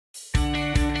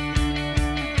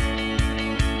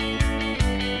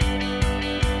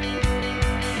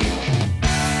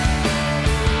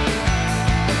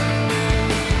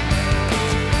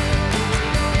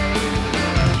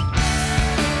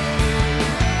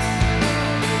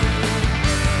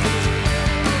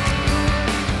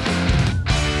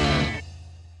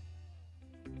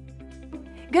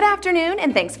Good afternoon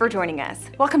and thanks for joining us.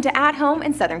 Welcome to At Home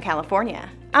in Southern California.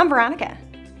 I'm Veronica.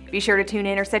 Be sure to tune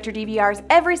in or set your DVRs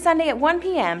every Sunday at 1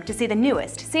 p.m. to see the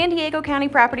newest San Diego County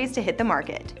properties to hit the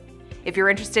market. If you're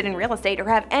interested in real estate or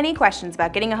have any questions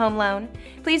about getting a home loan,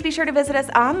 please be sure to visit us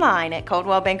online at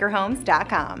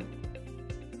coldwellbankerhomes.com.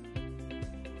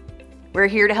 We're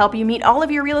here to help you meet all of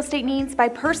your real estate needs by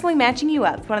personally matching you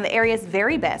up with one of the area's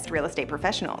very best real estate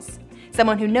professionals.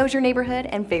 Someone who knows your neighborhood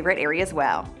and favorite areas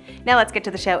well. Now let's get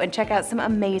to the show and check out some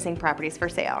amazing properties for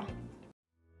sale.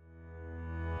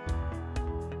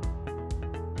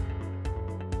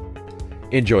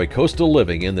 Enjoy coastal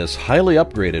living in this highly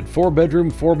upgraded 4-bedroom,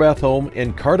 4-bath home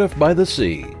in Cardiff by the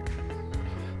Sea.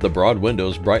 The broad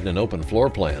windows brighten an open floor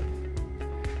plan.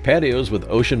 Patios with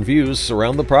ocean views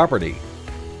surround the property.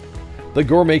 The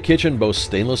gourmet kitchen boasts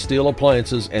stainless steel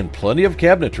appliances and plenty of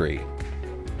cabinetry.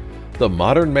 The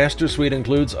modern master suite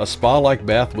includes a spa-like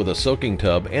bath with a soaking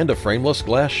tub and a frameless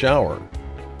glass shower.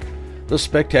 The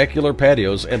spectacular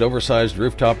patios and oversized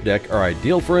rooftop deck are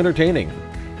ideal for entertaining.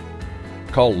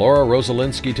 Call Laura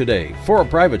Rosalinsky today for a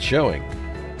private showing.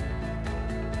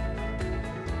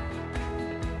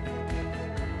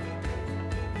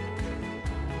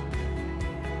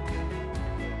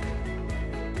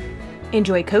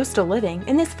 Enjoy coastal living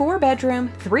in this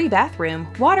 4-bedroom,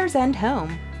 3-bathroom Water's End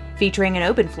home, featuring an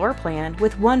open floor plan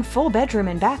with 1 full bedroom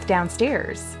and bath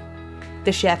downstairs.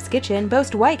 The chef's kitchen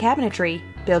boasts white cabinetry,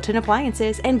 built-in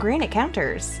appliances, and granite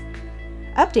counters.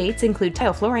 Updates include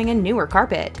tile flooring and newer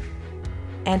carpet.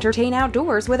 Entertain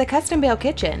outdoors with a custom-built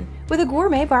kitchen with a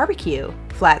gourmet barbecue,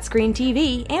 flat-screen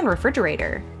TV, and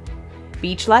refrigerator.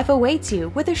 Beach life awaits you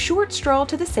with a short stroll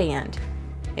to the sand.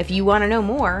 If you want to know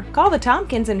more, call the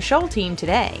Tompkins and Scholl team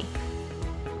today.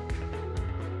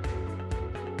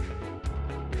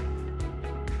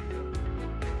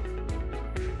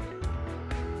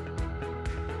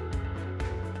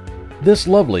 This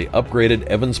lovely upgraded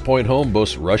Evans Point home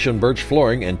boasts Russian birch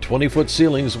flooring and 20-foot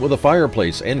ceilings with a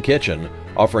fireplace and kitchen,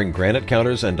 offering granite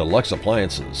counters and deluxe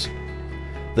appliances.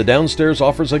 The downstairs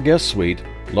offers a guest suite,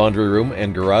 laundry room,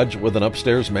 and garage with an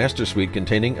upstairs master suite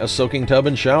containing a soaking tub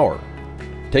and shower.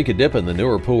 Take a dip in the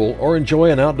newer pool or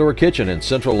enjoy an outdoor kitchen in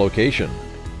central location.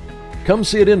 Come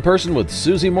see it in person with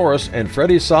Susie Morris and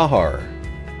Freddie Sahar.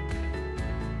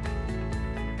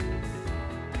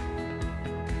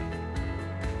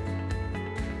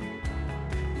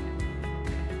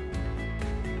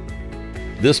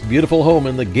 This beautiful home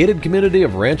in the gated community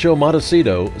of Rancho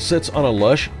Montecito sits on a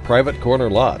lush, private corner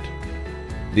lot.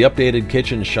 The updated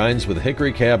kitchen shines with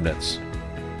hickory cabinets.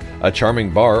 A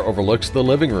charming bar overlooks the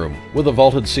living room with a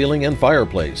vaulted ceiling and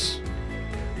fireplace.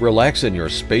 Relax in your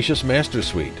spacious master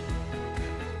suite.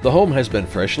 The home has been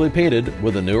freshly painted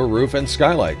with a newer roof and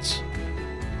skylights.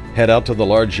 Head out to the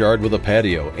large yard with a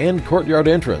patio and courtyard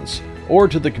entrance, or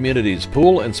to the community's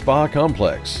pool and spa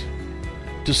complex.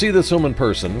 To see this home in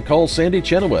person, call Sandy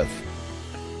Chenoweth.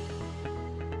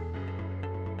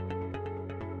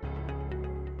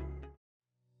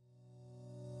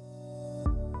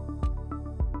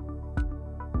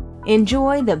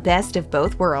 Enjoy the best of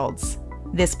both worlds.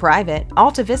 This private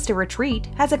Alta Vista retreat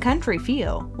has a country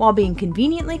feel while being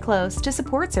conveniently close to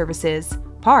support services,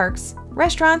 parks,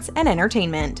 restaurants, and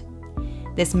entertainment.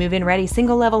 This move-in ready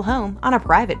single-level home on a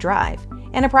private drive,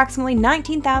 an approximately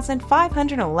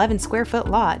 19,511 square foot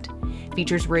lot,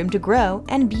 features room to grow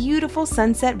and beautiful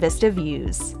sunset vista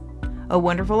views. A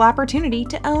wonderful opportunity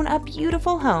to own a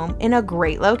beautiful home in a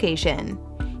great location.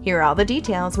 Hear all the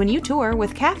details when you tour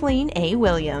with Kathleen A.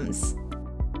 Williams.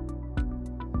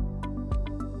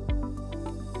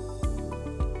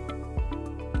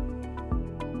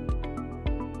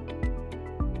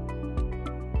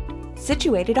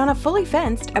 Situated on a fully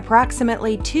fenced,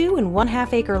 approximately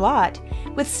 2½ acre lot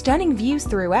with stunning views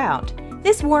throughout,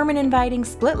 this warm and inviting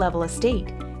split-level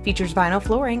estate features vinyl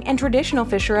flooring and traditional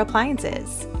Fisher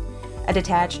appliances. A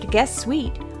detached guest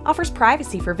suite offers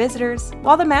privacy for visitors,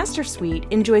 while the master suite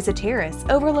enjoys a terrace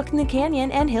overlooking the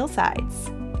canyon and hillsides.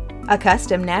 A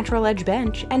custom natural edge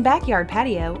bench and backyard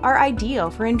patio are ideal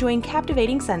for enjoying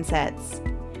captivating sunsets.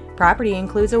 Property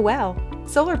includes a well,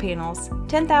 solar panels,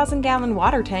 10,000-gallon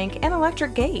water tank, and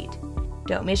electric gate.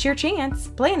 Don't miss your chance.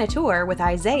 Plan a tour with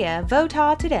Isaiah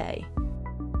Vota today.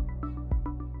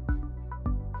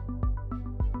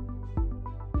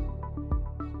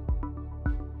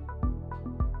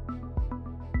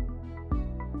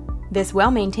 This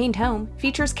well-maintained home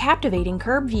features captivating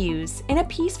curb views in a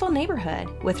peaceful neighborhood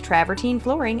with travertine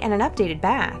flooring and an updated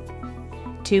bath.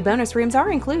 2 bonus rooms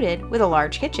are included with a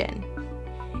large kitchen.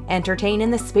 Entertain in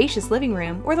the spacious living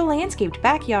room or the landscaped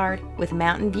backyard with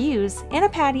mountain views and a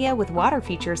patio with water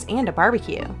features and a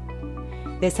barbecue.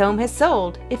 This home has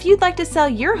sold. If you'd like to sell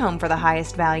your home for the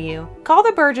highest value, call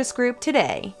the Burgess Group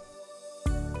today.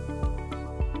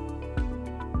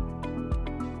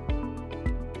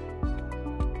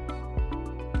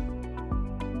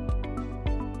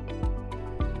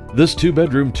 This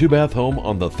 2-bedroom, 2-bath home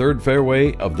on the 3rd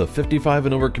fairway of the 55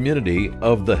 and over community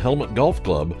of the Helmet Golf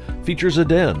Club features a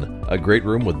den, a great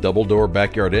room with double-door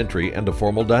backyard entry, and a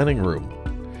formal dining room.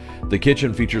 The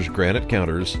kitchen features granite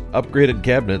counters, upgraded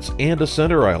cabinets, and a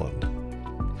center island.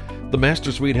 The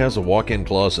master suite has a walk-in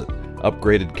closet,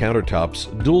 upgraded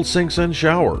countertops, dual sinks, and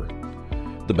shower.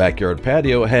 The backyard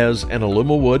patio has an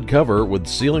Alumawood cover with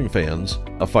ceiling fans,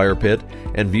 a fire pit,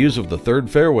 and views of the 3rd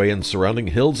fairway and surrounding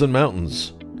hills and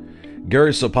mountains.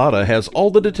 Gary Zapata has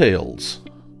all the details.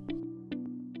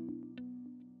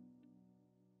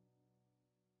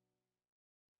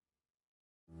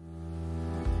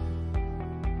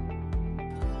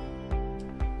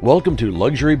 Welcome to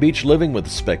luxury beach living with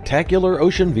spectacular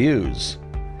ocean views.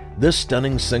 This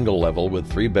stunning single level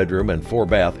with 3-bedroom and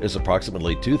 4-bath is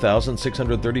approximately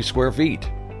 2,630 square feet.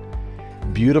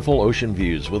 Beautiful ocean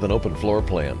views with an open floor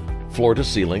plan,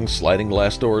 floor-to-ceiling sliding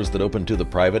glass doors that open to the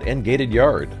private and gated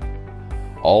yard.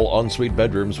 All ensuite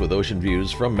bedrooms with ocean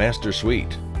views from master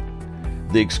suite.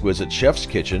 The exquisite chef's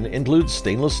kitchen includes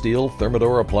stainless steel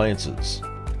Thermador appliances.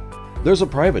 There's a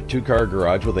private 2-car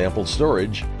garage with ample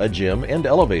storage, a gym, and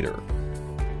elevator.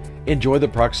 Enjoy the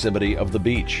proximity of the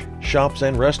beach, shops,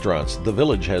 and restaurants the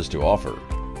village has to offer.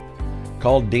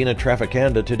 Call Dina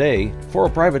Traficanda today for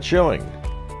a private showing.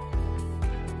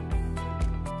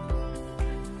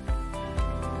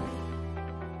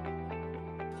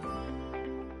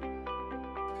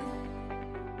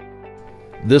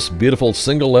 This beautiful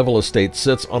single-level estate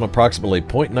sits on approximately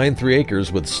 0.93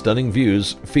 acres with stunning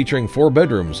views featuring 4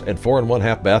 bedrooms and 4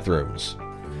 1/2 bathrooms.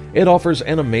 It offers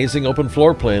an amazing open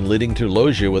floor plan leading to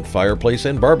loggia with fireplace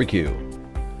and barbecue.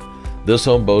 This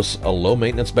home boasts a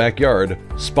low-maintenance backyard,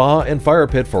 spa, and fire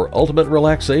pit for ultimate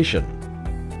relaxation.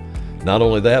 Not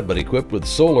only that, but equipped with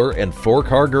solar and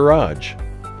 4-car garage.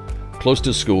 Close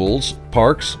to schools,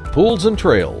 parks, pools, and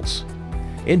trails.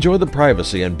 Enjoy the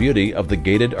privacy and beauty of the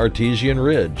gated Artesian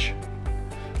Ridge.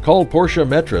 Call Portia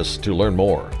Metris to learn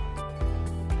more.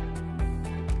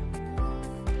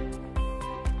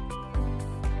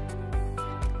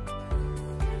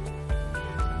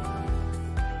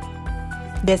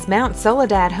 This Mount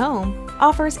Soledad home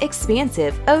offers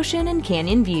expansive ocean and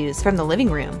canyon views from the living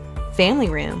room,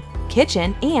 family room,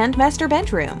 kitchen, and master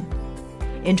bedroom.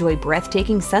 Enjoy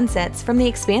breathtaking sunsets from the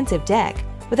expansive deck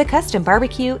with a custom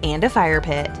barbecue and a fire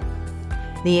pit.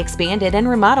 The expanded and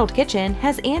remodeled kitchen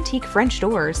has antique French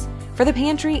doors for the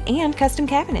pantry and custom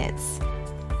cabinets.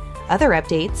 Other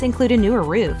updates include a newer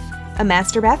roof, a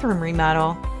master bathroom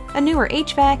remodel, a newer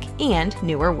HVAC, and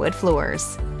newer wood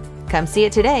floors. Come see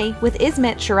it today with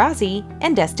Ismet Shirazi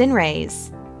and Destin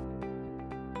Reyes.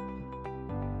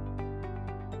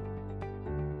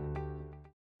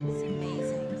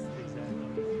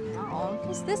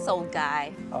 Who's this old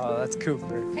guy? Oh, that's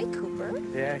Cooper. Hey, Cooper.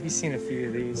 Yeah, he's seen a few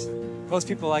of these. Most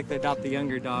people like to adopt the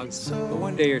younger dogs, but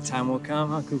one day your time will come,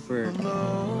 huh, Cooper?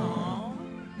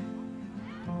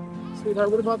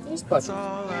 Sweetheart, what about these puppies?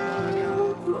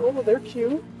 Oh, they're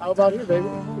cute. How about you, baby?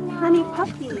 Honey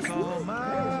puppies.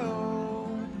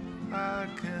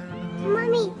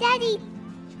 Mommy, Daddy,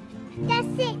 that's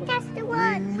it, that's the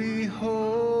one.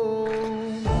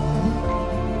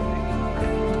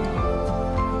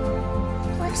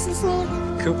 What's his name?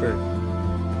 Cooper.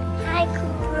 Hi,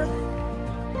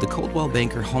 Cooper. The Coldwell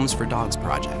Banker Homes for Dogs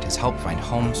project has helped find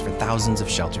homes for thousands of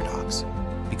shelter dogs.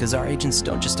 Because our agents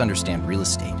don't just understand real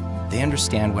estate, they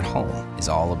understand what home is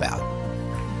all about.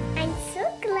 I'm so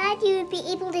glad you would be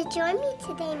able to join me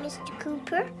today, Mr.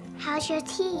 Cooper. How's your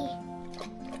tea?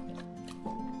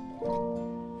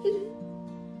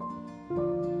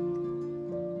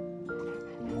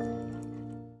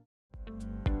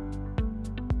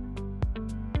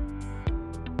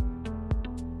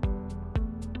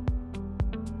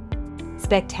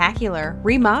 Spectacular,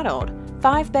 remodeled,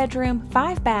 5-bedroom,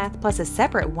 5-bath plus a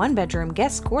separate 1-bedroom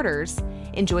guest quarters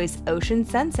enjoys ocean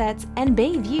sunsets and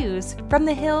bay views from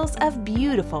the hills of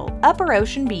beautiful Upper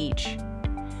Ocean Beach.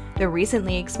 The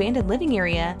recently expanded living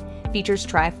area features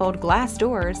trifold glass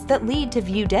doors that lead to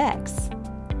view decks.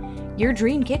 Your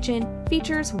dream kitchen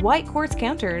features white quartz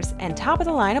counters and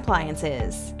top-of-the-line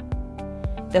appliances.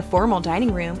 The formal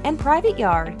dining room and private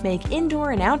yard make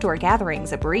indoor and outdoor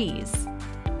gatherings a breeze.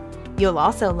 You'll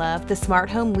also love the smart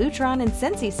home Lutron and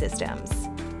Sensi systems.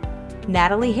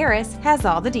 Natalie Harris has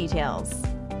all the details.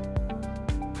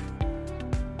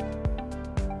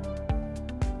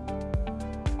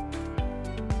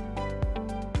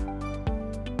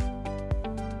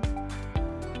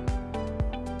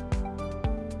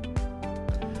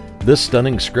 This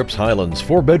stunning Scripps Highlands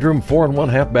 4-bedroom, 4 and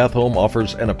 1/2 bath home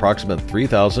offers an approximate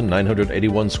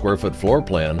 3,981 square foot floor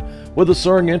plan with a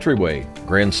soaring entryway,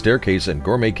 grand staircase, and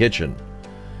gourmet kitchen.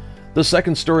 The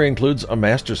second story includes a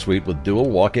master suite with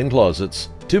dual walk-in closets,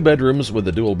 2 bedrooms with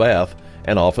a dual bath,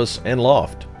 an office, and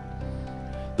loft.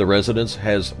 The residence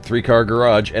has 3-car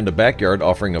garage and a backyard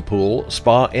offering a pool,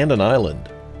 spa, and an island.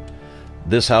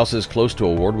 This house is close to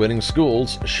award-winning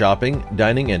schools, shopping,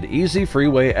 dining, and easy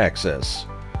freeway access.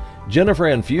 Jennifer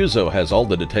Anfuso has all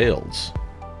the details.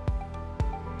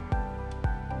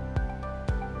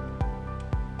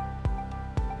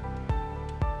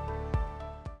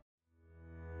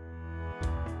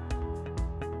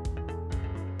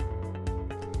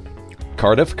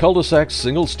 Cardiff Cul-de-sac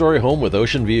single-story home with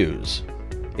ocean views.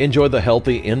 Enjoy the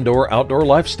healthy indoor-outdoor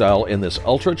lifestyle in this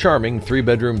ultra-charming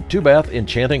 3-bedroom, 2-bath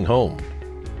enchanting home.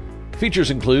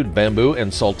 Features include bamboo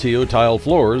and saltillo tile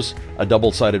floors, a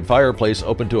double-sided fireplace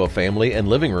open to a family and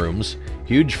living rooms,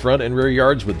 huge front and rear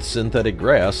yards with synthetic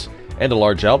grass, and a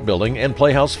large outbuilding and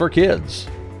playhouse for kids.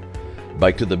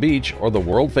 Bike to the beach or the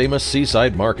world-famous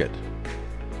seaside market.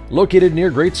 Located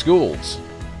near great schools.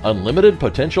 Unlimited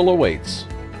potential awaits.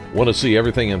 Want to see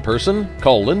everything in person?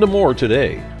 Call Linda Moore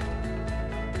today.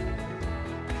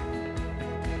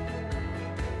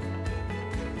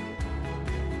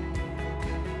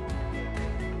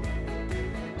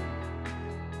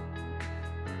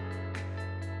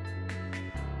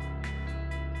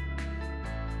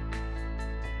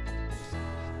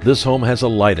 This home has a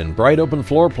light and bright open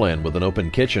floor plan with an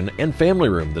open kitchen and family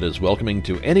room that is welcoming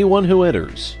to anyone who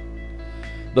enters.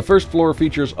 The first floor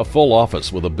features a full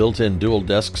office with a built-in dual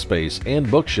desk space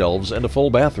and bookshelves and a full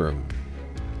bathroom.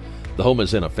 The home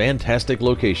is in a fantastic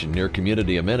location near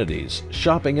community amenities,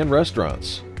 shopping, and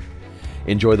restaurants.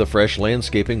 Enjoy the fresh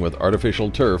landscaping with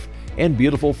artificial turf and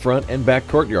beautiful front and back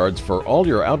courtyards for all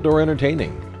your outdoor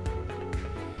entertaining.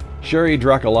 Sherry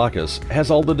Drakalakis has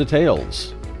all the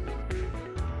details.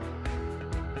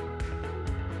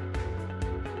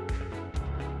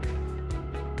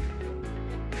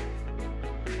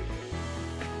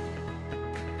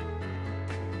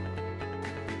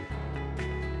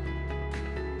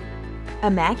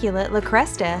 Immaculate La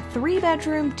Cresta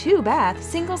 3-bedroom, 2-bath,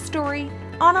 single-story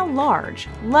on a large,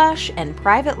 lush, and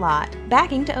private lot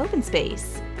backing to open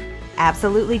space.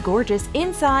 Absolutely gorgeous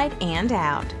inside and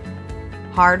out.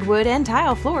 Hardwood and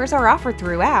tile floors are offered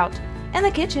throughout, and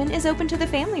the kitchen is open to the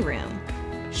family room.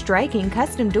 Striking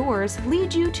custom doors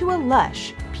lead you to a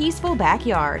lush, peaceful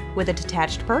backyard with a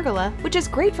detached pergola, which is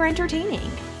great for entertaining.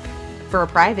 For a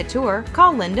private tour,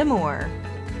 call Linda Moore.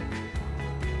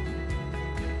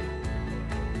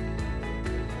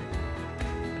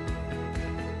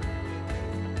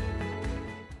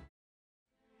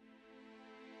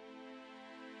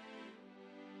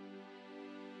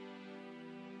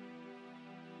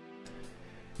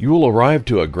 You will arrive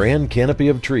to a grand canopy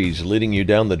of trees leading you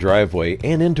down the driveway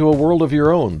and into a world of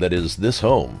your own that is this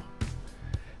home.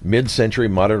 Mid-century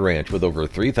modern ranch with over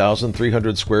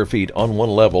 3,300 square feet on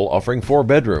one level, offering 4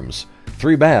 bedrooms,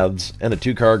 3 baths, and a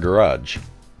 2-car garage.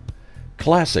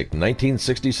 Classic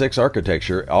 1966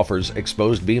 architecture offers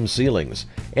exposed beam ceilings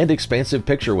and expansive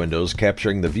picture windows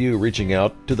capturing the view reaching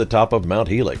out to the top of Mount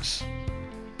Helix.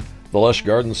 The lush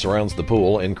garden surrounds the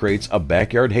pool and creates a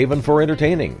backyard haven for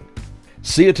entertaining.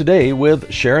 See it today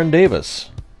with Sharon Davis.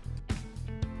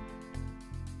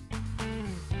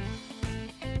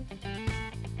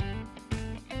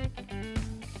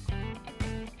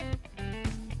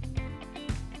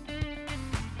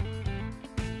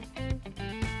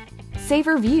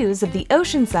 Savor views of the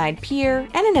Oceanside Pier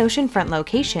and an oceanfront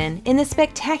location in the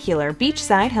spectacular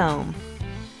beachside home.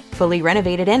 Fully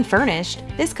renovated and furnished,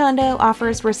 this condo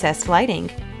offers recessed lighting,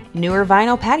 newer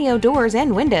vinyl patio doors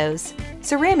and windows,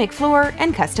 ceramic floor,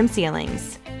 and custom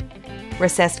ceilings.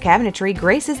 Recessed cabinetry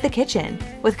graces the kitchen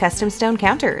with custom stone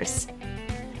counters.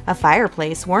 A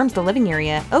fireplace warms the living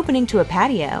area, opening to a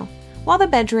patio, while the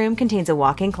bedroom contains a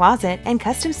walk-in closet and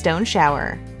custom stone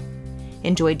shower.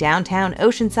 Enjoy downtown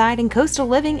Oceanside and coastal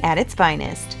living at its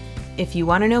finest. If you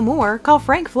want to know more, call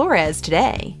Frank Flores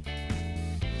today.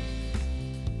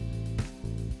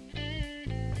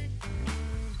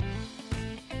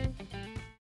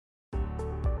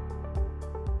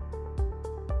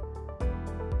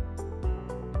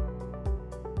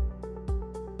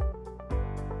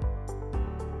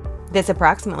 This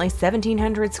approximately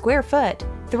 1,700 square foot,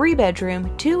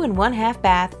 3-bedroom, 2 and 1/2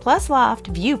 bath plus loft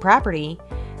view property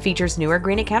features newer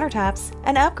granite countertops,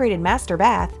 an upgraded master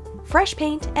bath, fresh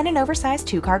paint, and an oversized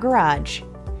 2-car garage.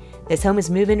 This home is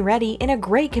move-in ready in a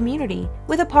great community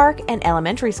with a park and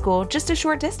elementary school just a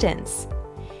short distance.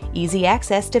 Easy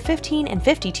access to 15 and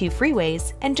 52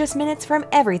 freeways and just minutes from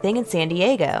everything in San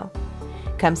Diego.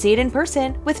 Come see it in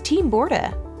person with Team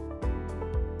Borda.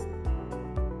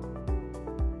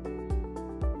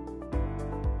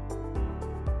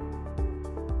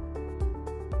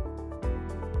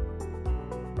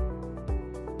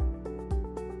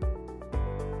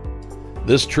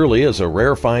 This truly is a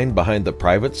rare find behind the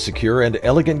private, secure, and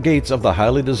elegant gates of the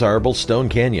highly desirable Stone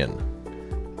Canyon.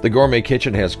 The gourmet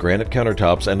kitchen has granite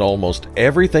countertops and almost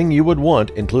everything you would want,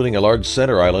 including a large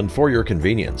center island for your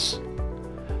convenience.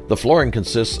 The flooring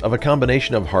consists of a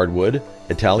combination of hardwood,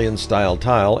 Italian-style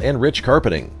tile, and rich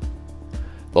carpeting.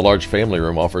 The large family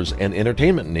room offers an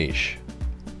entertainment niche.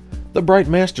 The bright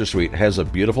master suite has a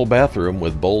beautiful bathroom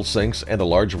with bowl sinks and a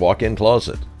large walk-in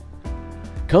closet.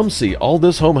 Come see all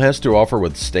this home has to offer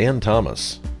with Stan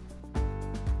Thomas.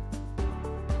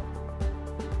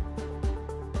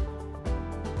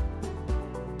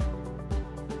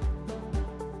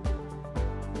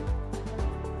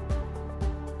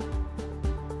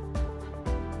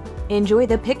 Enjoy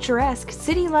the picturesque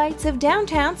city lights of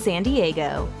downtown San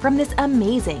Diego from this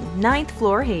amazing 9th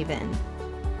floor haven.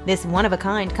 This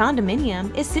one-of-a-kind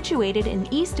condominium is situated in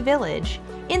East Village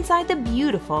inside the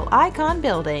beautiful Icon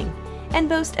building and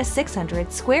boasts a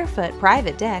 600 square foot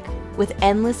private deck with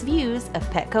endless views of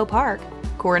Petco Park,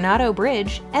 Coronado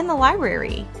Bridge, and the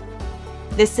library.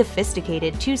 This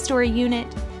sophisticated 2-story unit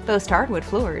boasts hardwood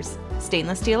floors,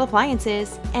 stainless steel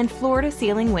appliances, and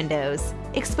floor-to-ceiling windows,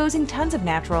 exposing tons of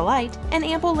natural light and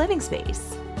ample living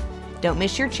space. Don't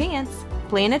miss your chance.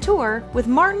 Plan a tour with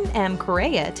Martin M.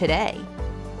 Correa today.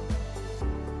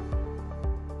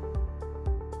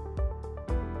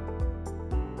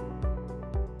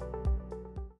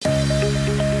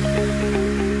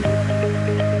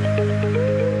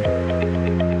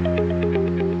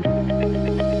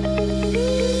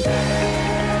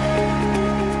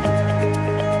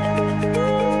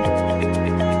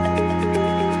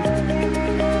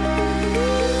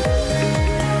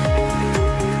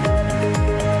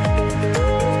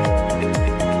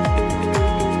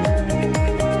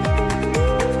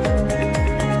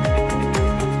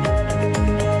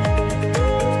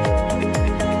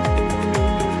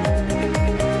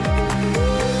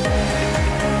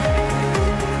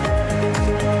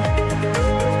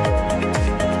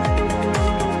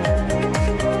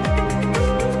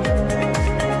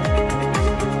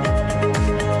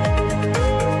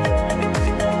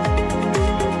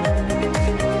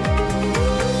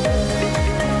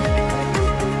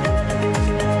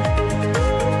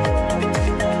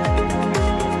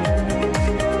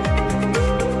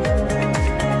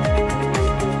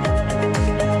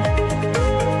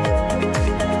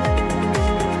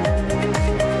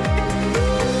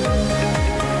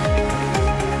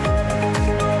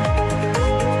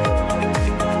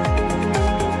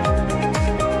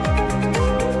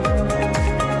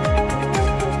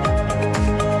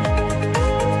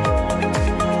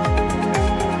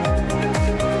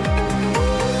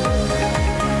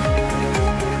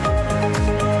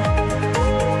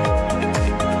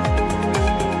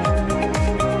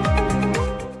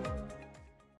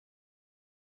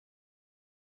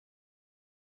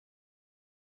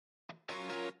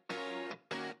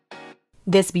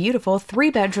 This beautiful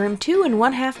 3-bedroom, 2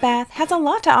 1/2 bath has a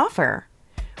lot to offer.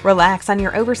 Relax on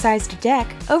your oversized deck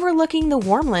overlooking the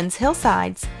Warmlands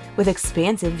hillsides with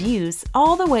expansive views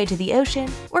all the way to the ocean,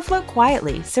 or float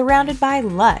quietly surrounded by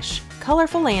lush,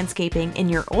 colorful landscaping in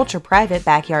your ultra-private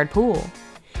backyard pool.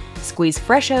 Squeeze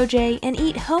fresh OJ and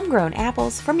eat homegrown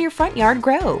apples from your front yard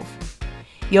grove.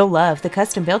 You'll love the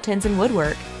custom built-ins and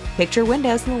woodwork, picture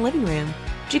windows in the living room,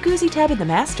 jacuzzi tub in the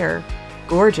master,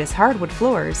 gorgeous hardwood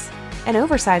floors, an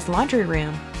oversized laundry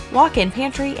room, walk-in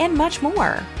pantry, and much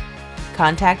more.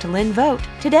 Contact Lynn Vogt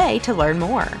today to learn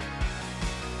more.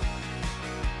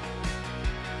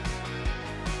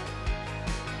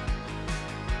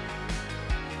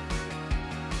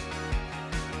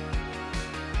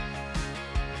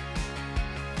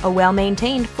 A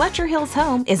well-maintained Fletcher Hills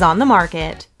home is on the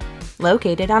market.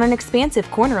 Located on an expansive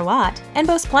corner lot and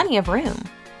boasts plenty of room.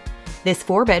 This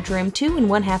 4-bedroom, 2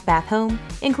 1/2 bath home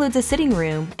includes a sitting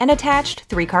room and attached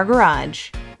 3-car garage.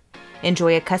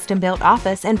 Enjoy a custom-built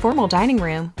office and formal dining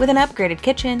room with an upgraded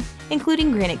kitchen,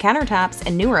 including granite countertops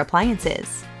and newer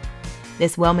appliances.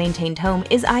 This well-maintained home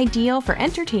is ideal for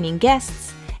entertaining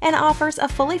guests and offers a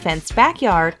fully fenced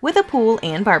backyard with a pool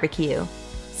and barbecue.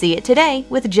 See it today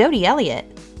with Jody Elliott.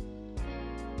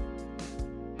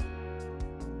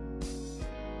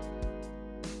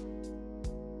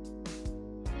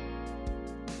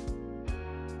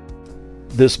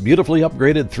 This beautifully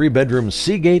upgraded 3-bedroom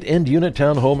Seagate end unit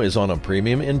townhome is on a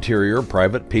premium interior,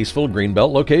 private, peaceful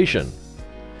Greenbelt location.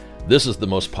 This is the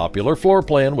most popular floor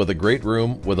plan with a great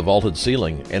room with a vaulted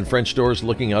ceiling and French doors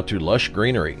looking out to lush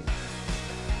greenery.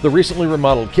 The recently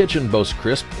remodeled kitchen boasts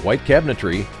crisp white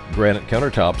cabinetry, granite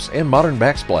countertops, and modern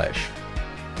backsplash.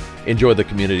 Enjoy the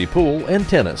community pool and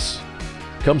tennis.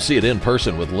 Come see it in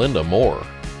person with Linda Moore.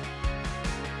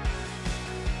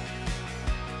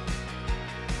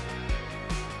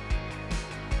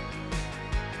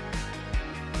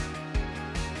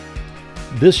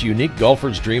 This unique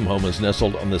golfer's dream home is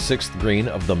nestled on the 6th green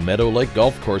of the Meadow Lake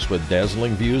Golf Course with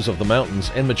dazzling views of the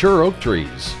mountains and mature oak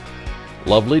trees.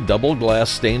 Lovely double glass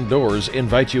stained doors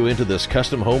invite you into this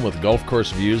custom home with golf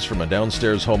course views from a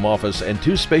downstairs home office and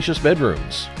 2 spacious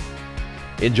bedrooms.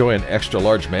 Enjoy an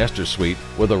extra-large master suite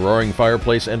with a roaring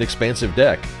fireplace and expansive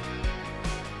deck.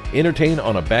 Entertain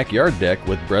on a backyard deck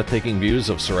with breathtaking views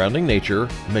of surrounding nature,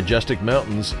 majestic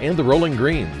mountains, and the rolling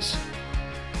greens.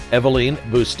 Eveline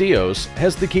Bustillos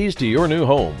has the keys to your new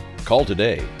home. Call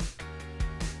today.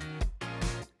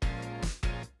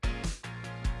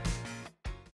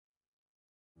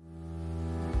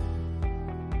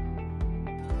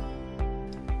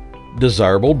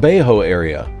 Desirable Bayho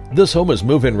area. This home is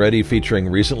move-in ready, featuring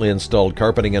recently installed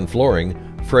carpeting and flooring,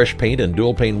 fresh paint and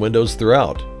dual pane windows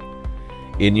throughout.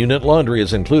 In-unit laundry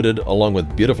is included, along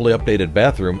with beautifully updated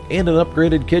bathroom and an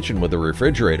upgraded kitchen with a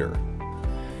refrigerator.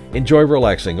 Enjoy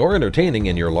relaxing or entertaining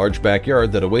in your large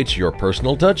backyard that awaits your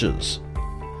personal touches.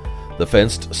 The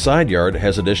fenced side yard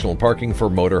has additional parking for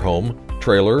motorhome,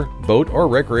 trailer, boat, or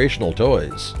recreational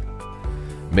toys.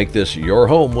 Make this your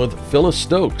home with Phyllis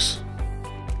Stokes.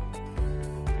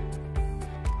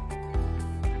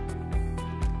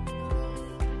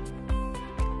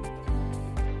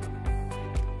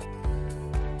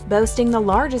 Boasting the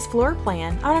largest floor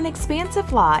plan on an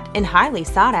expansive lot and highly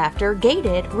sought-after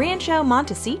gated Rancho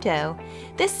Montecito,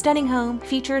 this stunning home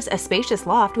features a spacious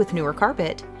loft with newer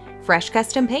carpet, fresh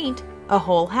custom paint, a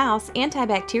whole house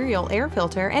antibacterial air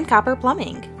filter, and copper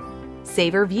plumbing.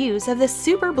 Savor views of the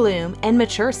super bloom and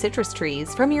mature citrus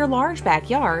trees from your large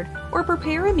backyard, or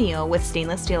prepare a meal with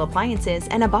stainless steel appliances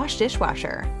and a Bosch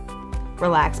dishwasher.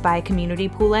 Relax by a community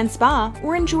pool and spa,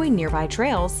 or enjoy nearby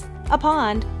trails, a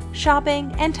pond,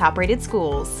 shopping, and top-rated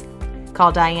schools. Call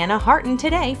Diana Harton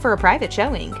today for a private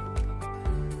showing.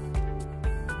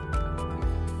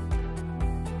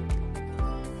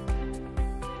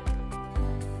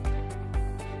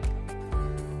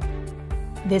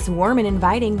 This warm and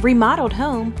inviting remodeled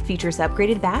home features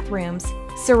upgraded bathrooms,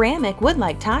 ceramic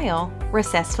wood-like tile,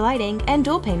 recessed lighting, and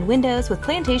dual-pane windows with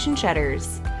plantation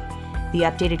shutters. The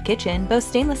updated kitchen boasts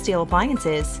stainless steel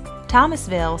appliances,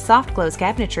 Thomasville soft close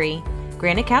cabinetry,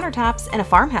 granite countertops, and a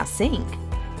farmhouse sink.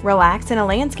 Relax in a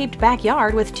landscaped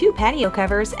backyard with 2 patio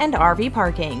covers and RV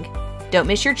parking. Don't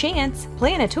miss your chance.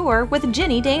 Plan a tour with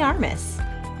Jenny De Armas.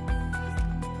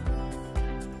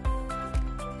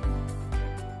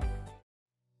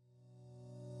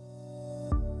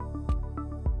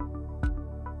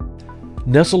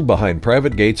 Nestled behind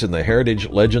private gates in the Heritage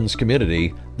Legends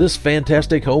community, this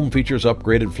fantastic home features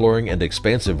upgraded flooring and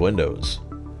expansive windows.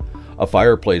 A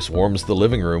fireplace warms the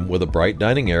living room with a bright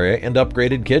dining area and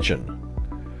upgraded kitchen.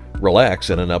 Relax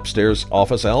in an upstairs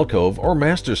office alcove or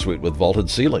master suite with vaulted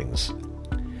ceilings.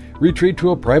 Retreat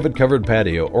to a private covered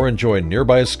patio or enjoy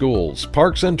nearby schools,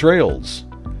 parks, and trails.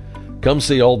 Come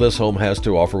see all this home has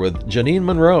to offer with Janine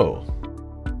Monroe.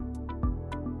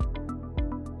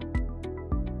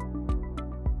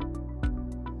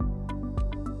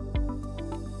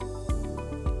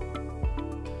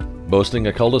 Boasting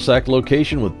a cul-de-sac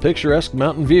location with picturesque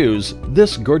mountain views,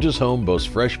 this gorgeous home boasts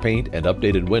fresh paint and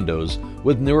updated windows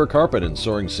with newer carpet and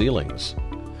soaring ceilings.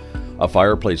 A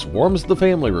fireplace warms the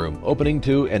family room, opening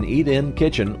to an eat-in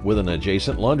kitchen with an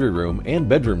adjacent laundry room and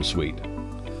bedroom suite.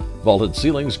 Vaulted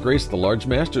ceilings grace the large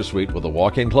master suite with a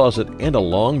walk-in closet and a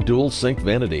long dual sink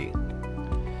vanity.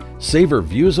 Savor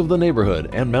views of the neighborhood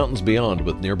and mountains beyond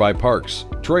with nearby parks,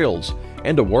 trails,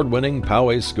 and award-winning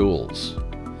Poway schools.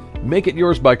 Make it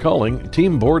yours by calling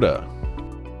Team Borda.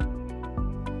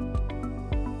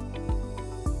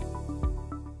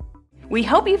 We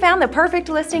hope you found the perfect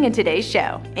listing in today's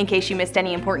show. In case you missed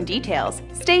any important details,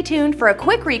 stay tuned for a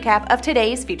quick recap of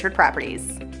today's featured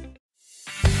properties.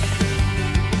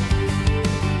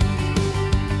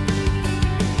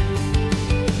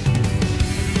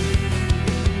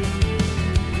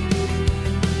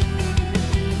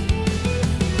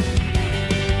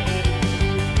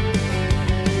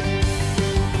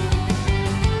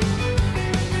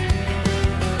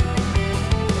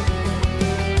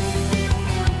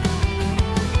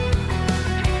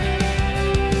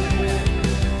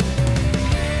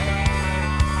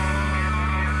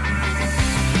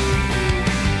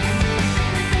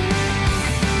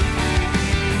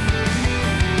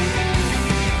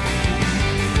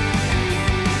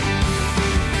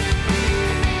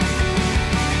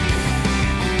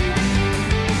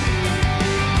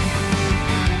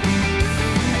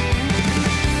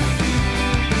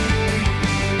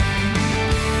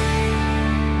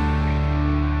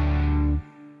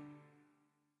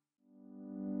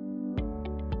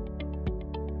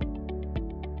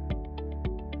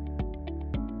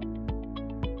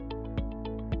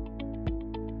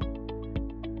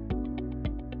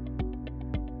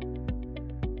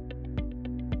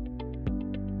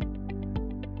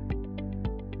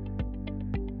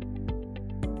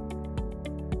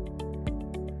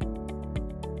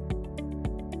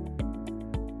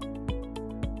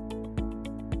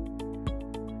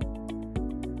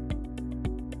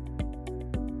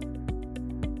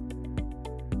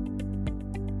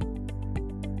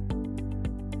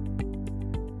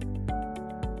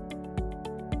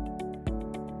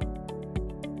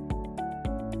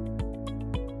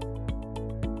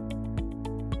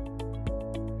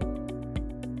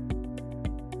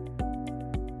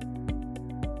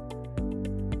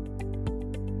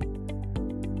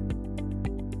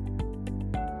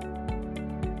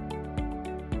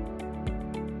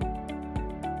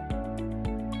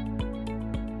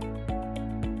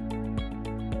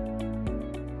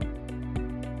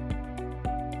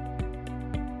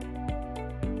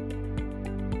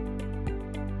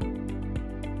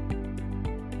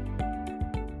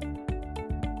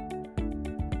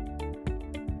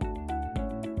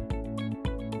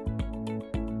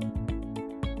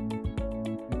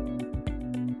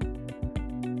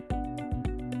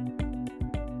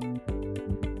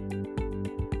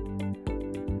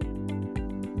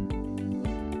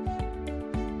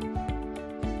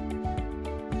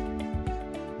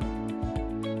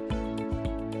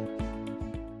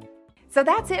 So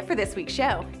that's it for this week's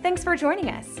show. Thanks for joining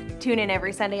us. Tune in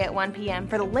every Sunday at 1 p.m.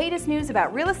 for the latest news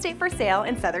about real estate for sale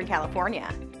in Southern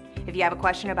California. If you have a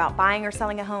question about buying or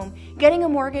selling a home, getting a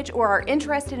mortgage, or are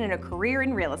interested in a career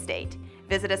in real estate,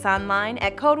 visit us online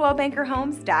at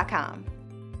ColdwellBankerHomes.com.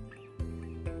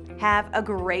 Have a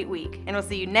great week, and we'll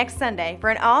see you next Sunday for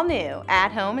an all-new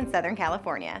At Home in Southern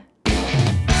California.